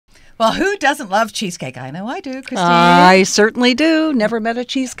Well, who doesn't love cheesecake? I know I do, Christine. I certainly do. Never met a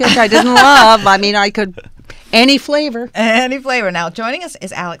cheesecake I didn't love. I mean, I could, any flavor. Any flavor. Now, joining us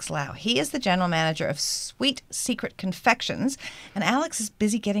is Alex LeTao. He is the general manager of Sweet Secret Confections, and Alex is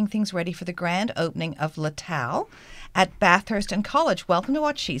busy getting things ready for the grand opening of LeTao at Bathurst and College. Welcome to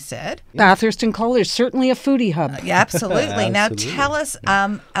What She Said. Bathurst and College, certainly a foodie hub. Yeah, absolutely. Now, tell us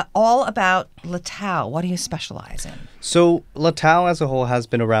all about LeTao. What do you specialize in? So LeTao as a whole has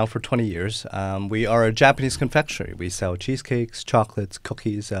been around for 20 years. We are a Japanese confectionery. We sell cheesecakes, chocolates,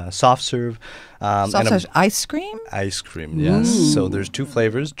 cookies, soft serve. Soft serve ice cream? Ice cream, yes. So there's two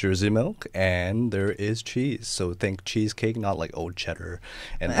flavors, Jersey milk, and there is cheese. So think cheesecake, not like old cheddar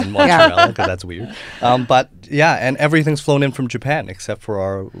and mozzarella, because that's weird. But yeah, and everything's flown in from Japan except for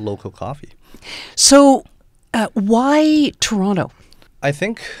our local coffee. So why Toronto? I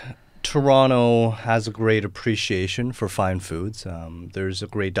think Toronto has a great appreciation for fine foods. There's a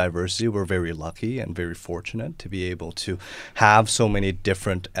great diversity. We're very lucky and very fortunate to be able to have so many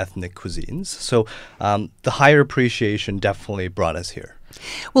different ethnic cuisines. So the higher appreciation definitely brought us here.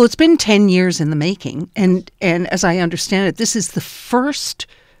 Well, it's been 10 years in the making. And as I understand it, this is the first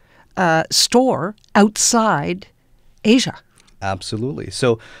store outside Asia. Absolutely.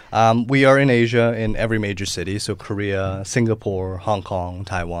 So we are in Asia in every major city. So Korea, Singapore, Hong Kong,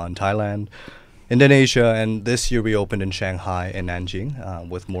 Taiwan, Thailand, Indonesia. And this year we opened in Shanghai and Nanjing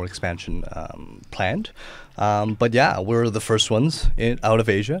with more expansion planned. But yeah, we're the first ones out of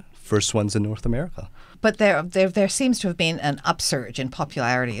Asia, first ones in North America. But there seems to have been an upsurge in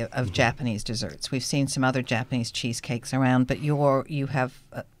popularity of Japanese desserts. We've seen some other Japanese cheesecakes around, but you have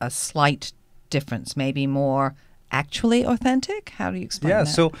a slight difference, maybe more actually authentic? How do you explain that? Yeah,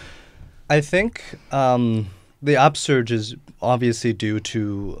 so I think the upsurge is obviously due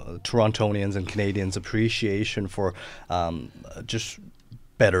to Torontonians and Canadians' appreciation for just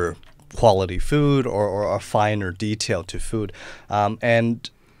better quality food or a finer detail to food. And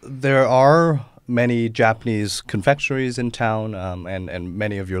there are many Japanese confectioneries in town, and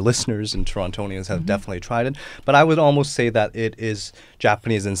many of your listeners and Torontonians have definitely tried it. But I would almost say that it is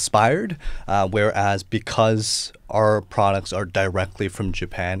Japanese inspired, whereas because our products are directly from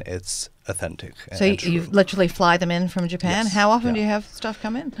Japan, it's authentic. So you literally fly them in from Japan? Yes. How often do you have stuff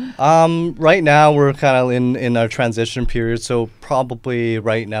come in? Right now we're kind of in our transition period, so probably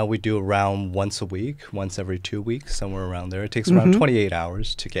right now we do around once a week, once every 2 weeks, somewhere around there. It takes around 28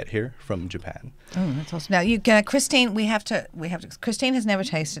 hours to get here from Japan. Oh, that's awesome. Now, Christine, we have to. Christine has never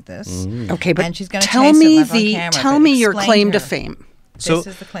tasted this. Okay, but and she's going to tell taste me it live on camera, tell me your explain claim to to her. fame. So This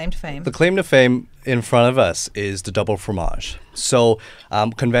is the claim to fame. the claim to fame in front of us is the double fromage. So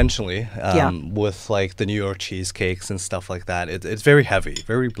conventionally, with like the New York cheesecakes and stuff like that, it's very heavy,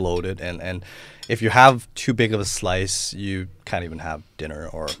 very bloated, and if you have too big of a slice, you can't even have dinner,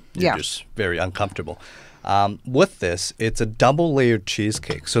 or you're just very uncomfortable. With this, it's a double layered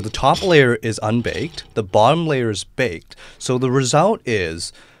cheesecake. So the top layer is unbaked, the bottom layer is baked. So the result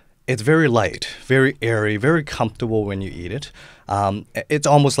is it's very light, very airy, very comfortable when you eat it. It's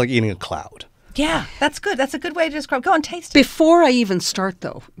almost like eating a cloud. Yeah, that's good. That's a good way to describe. Go on, taste it. Before I even start,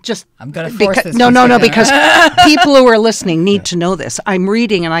 though, just I'm going to force this. No, because people who are listening need to know this. I'm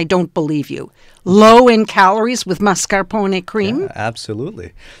reading and I don't believe you. Low in calories with mascarpone cream? Yeah,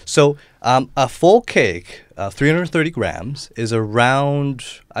 absolutely. So a full cake, 330 grams, is around,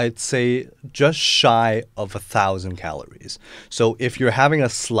 I'd say, just shy of 1,000 calories. So if you're having a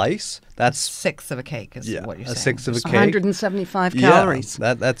slice, that's sixth of a cake is what you're saying. A sixth of a cake. 175 calories.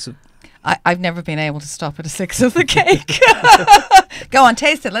 Yeah, that's I've never been able to stop at a sixth of the cake. Go on,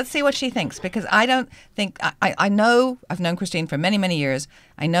 taste it. Let's see what she thinks, because I don't think I know. I've known Christine for many, many years.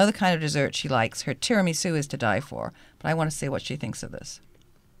 I know the kind of dessert she likes. Her tiramisu is to die for, but I want to see what she thinks of this.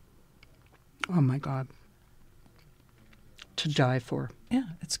 Oh my God. To die for. Yeah,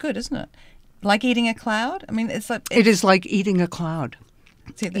 it's good, isn't it? Like eating a cloud? I mean, it is like eating a cloud.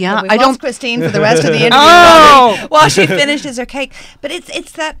 See, yeah, I don't. Christine for the rest of the interview. Oh! While she finishes her cake, but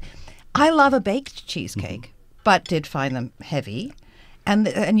it's that I love a baked cheesecake, but did find them heavy,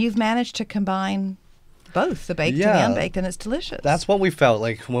 and you've managed to combine both the baked and the unbaked, and it's delicious. That's what we felt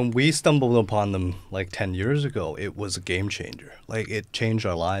like when we stumbled upon them like 10 years ago. It was a game changer. Like, it changed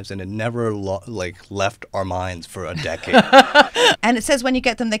our lives, and it never left our minds for a decade. And it says when you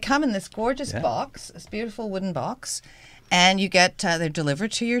get them, they come in this gorgeous box, this beautiful wooden box. And you get, they're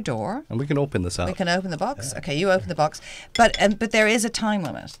delivered to your door. And we can open this up. We can open the box. Yeah. Okay, you open the box. But there is a time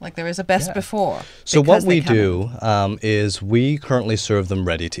limit. Like, there is a best before. So what we do is we currently serve them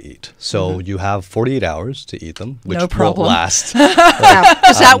ready to eat. So you have 48 hours to eat them, which no problem. will last.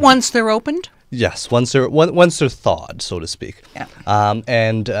 Is that once they're opened? Yes, once they're thawed, so to speak. Yeah.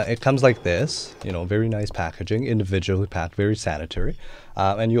 And it comes like this, very nice packaging, individually packed, very sanitary.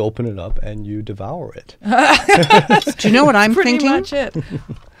 And you open it up and you devour it. Do you know what I'm Pretty thinking? much it.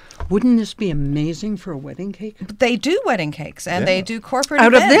 Wouldn't this be amazing for a wedding cake? They do wedding cakes and they do corporate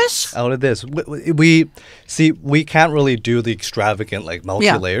Out events. of this? Out of this, we can't really do the extravagant like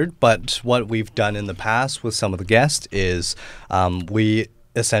multi-layered, but what we've done in the past with some of the guests is we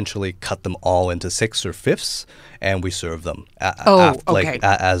essentially cut them all into 6 or 5ths, and we serve them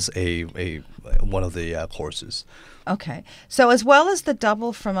as a one of the courses. Okay. So as well as the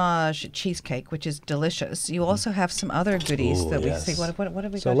double fromage cheesecake, which is delicious, you also have some other goodies that we see. What have we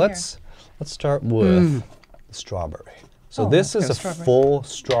got here? So let's start with the strawberry. So this is a full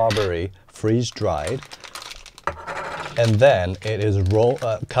strawberry, freeze-dried, and then it is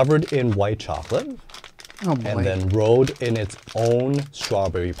covered in white chocolate. Oh boy. And then rolled in its own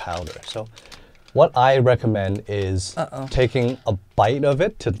strawberry powder. So what I recommend is taking a bite of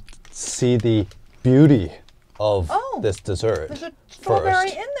it to see the beauty of this dessert. There's a strawberry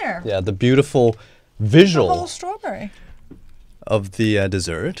first. in there. Yeah, the beautiful visual The whole strawberry. of the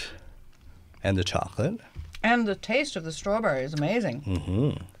dessert and the chocolate. And the taste of the strawberry is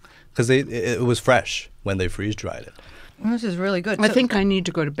amazing. Because it was fresh when they freeze-dried it. This is really good. I think I need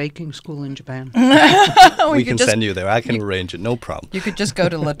to go to baking school in Japan. We can send you there. I can arrange it, no problem. You could just go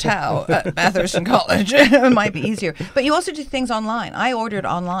to LeTao at Bathurst College. It might be easier. But you also do things online. I ordered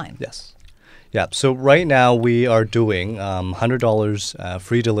online. Yes. Yeah, so right now we are doing $100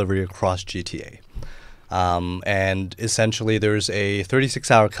 free delivery across GTA. And essentially there's a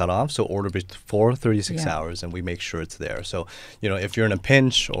 36-hour cutoff, so order before 36 hours and we make sure it's there. So, if you're in a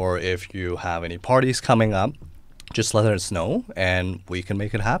pinch or if you have any parties coming up, just let us know and we can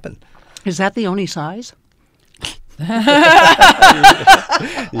make it happen. Is that the only size?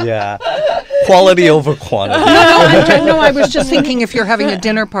 Yeah. Quality over quantity. No, I was just thinking if you're having a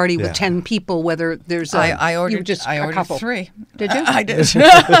dinner party with 10 people, whether there's I ordered a couple. 3. Did you? I did.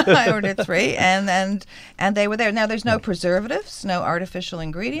 I ordered 3 and they were there. Now there's no preservatives, no artificial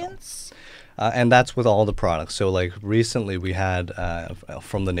ingredients. And that's with all the products. So like recently we had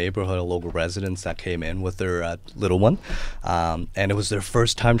from the neighborhood a local residents that came in with their little one. And it was their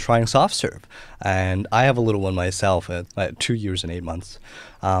first time trying soft serve. And I have a little one myself at 2 years and 8 months.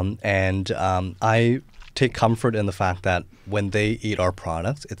 I take comfort in the fact that when they eat our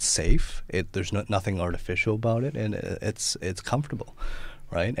products, it's safe. There's nothing artificial about it, and it's comfortable.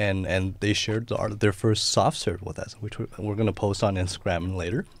 Right, and they shared their first soft serve with us, which we're going to post on Instagram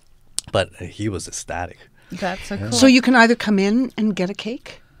later. But he was ecstatic. That's so cool. So you can either come in and get a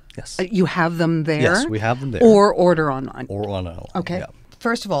cake. Yes. You have them there. Yes, we have them there. Or order online. Or online. Okay. Yeah.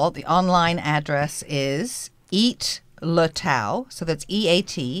 First of all, the online address is Eat LeTao. So that's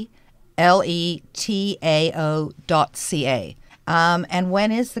EATLETAO.ca. And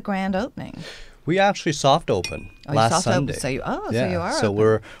when is the grand opening? We actually soft open last Sunday. So you are. So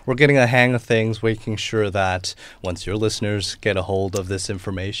open. we're getting a hang of things, making sure that once your listeners get a hold of this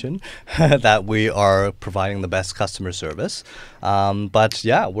information, that we are providing the best customer service. But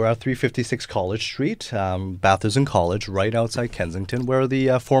yeah, we're at 356 College Street, Bathurst College, right outside Kensington, where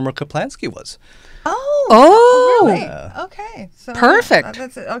the former Kaplansky was. Oh, really? Okay. So perfect.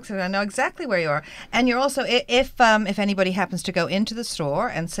 That's okay. I know exactly where you are. And you're also, if anybody happens to go into the store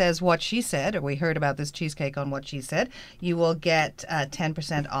and says what she said, or we heard about this cheesecake on What She Said, you will get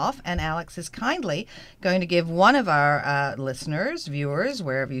 10% off. And Alex is kindly going to give one of our listeners, viewers,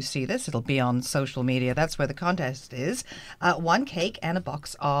 wherever you see this, it'll be on social media. That's where the contest is. 1 cake and a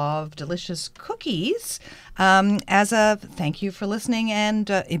box of delicious cookies as a thank you for listening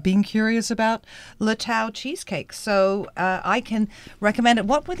and being curious about LeTao cheesecake. So I can recommend it.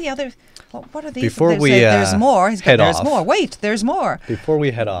 What were the other? What are these? Before there's more. Head there's off. more. Wait, there's more. Before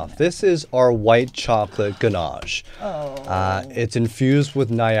we head off, this is our white chocolate ganache. It's infused with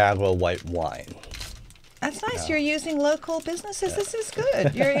Niagara white wine. That's nice. You're using local businesses. This is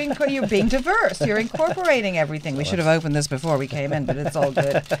good. You're being diverse. You're incorporating everything. We should have opened this before we came in, but it's all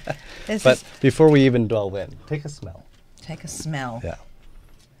good. But before we even delve in, take a smell. Take a smell. Yeah.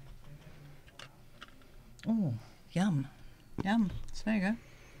 Oh, yum. Yum. So there you go.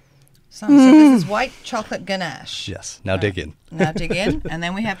 So this is white chocolate ganache. Yes. Now dig in. Now dig in, and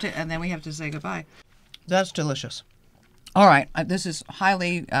then we have to say goodbye. That's delicious. All right, this is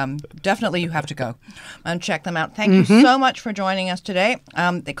highly, definitely you have to go and check them out. Thank you so much for joining us today.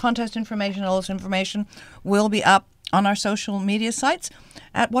 The contest information, all this information will be up on our social media sites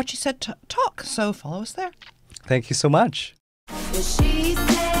at What You Said Talk. So follow us there. Thank you so much. She